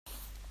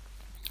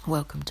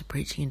Welcome to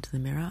Preaching into the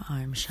Mirror.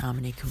 I'm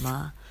Shamini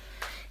Kumar.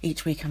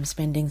 Each week I'm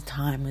spending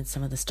time with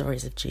some of the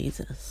stories of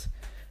Jesus,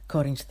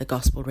 according to the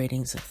Gospel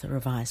readings of the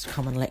Revised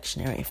Common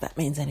Lectionary, if that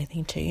means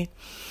anything to you.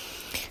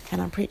 And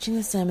I'm preaching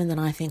the sermon that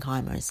I think I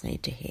most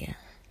need to hear.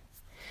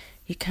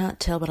 You can't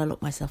tell, but I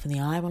look myself in the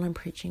eye while I'm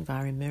preaching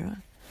via a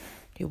mirror.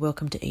 You're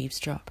welcome to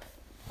eavesdrop.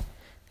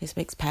 This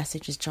week's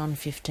passage is John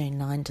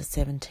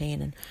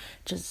 15:9-17, and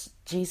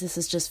Jesus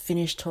has just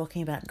finished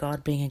talking about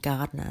God being a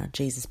gardener,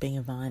 Jesus being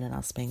a vine and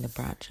us being the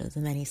branches,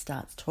 and then he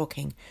starts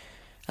talking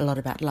a lot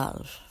about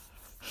love.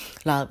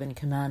 Love and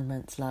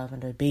commandments, love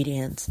and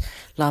obedience,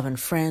 love and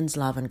friends,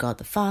 love and God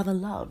the Father,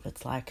 love.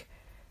 It's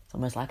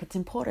almost like it's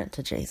important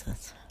to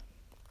Jesus.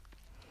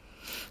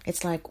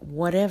 It's like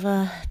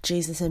whatever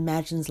Jesus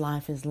imagines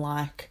life is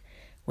like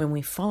when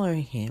we follow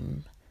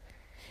him,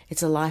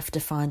 it's a life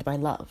defined by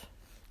love.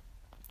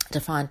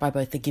 Defined by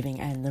both the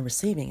giving and the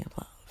receiving of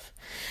love.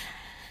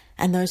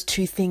 And those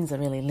two things are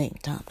really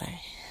linked, aren't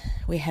they?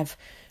 We have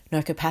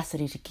no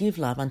capacity to give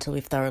love until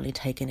we've thoroughly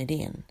taken it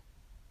in.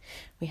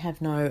 We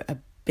have no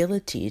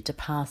ability to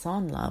pass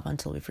on love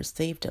until we've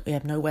received it. We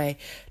have no way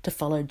to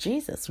follow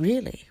Jesus,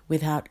 really,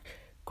 without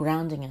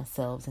grounding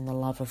ourselves in the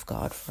love of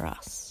God for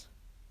us.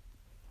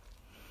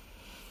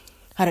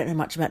 I don't know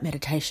much about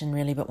meditation,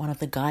 really, but one of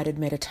the guided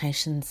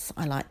meditations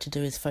I like to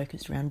do is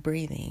focused around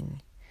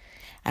breathing.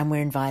 And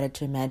we're invited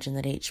to imagine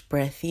that each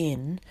breath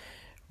in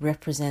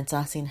represents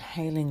us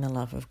inhaling the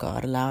love of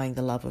God, allowing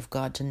the love of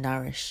God to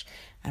nourish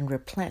and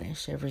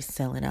replenish every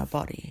cell in our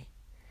body.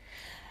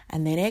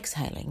 And then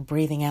exhaling,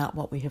 breathing out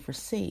what we have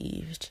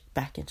received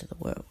back into the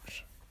world.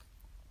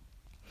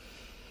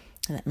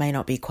 And that may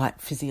not be quite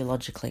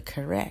physiologically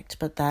correct,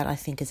 but that I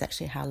think is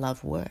actually how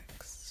love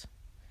works.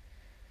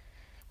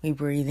 We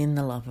breathe in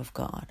the love of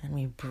God and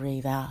we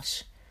breathe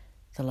out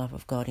the love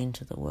of God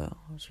into the world.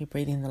 We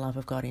breathe in the love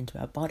of God into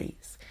our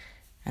bodies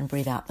and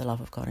breathe out the love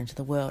of God into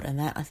the world. And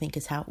that, I think,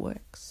 is how it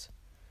works.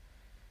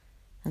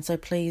 And so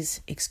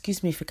please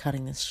excuse me for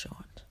cutting this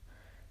short,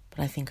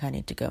 but I think I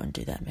need to go and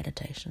do that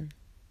meditation.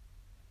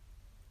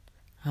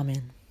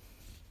 Amen.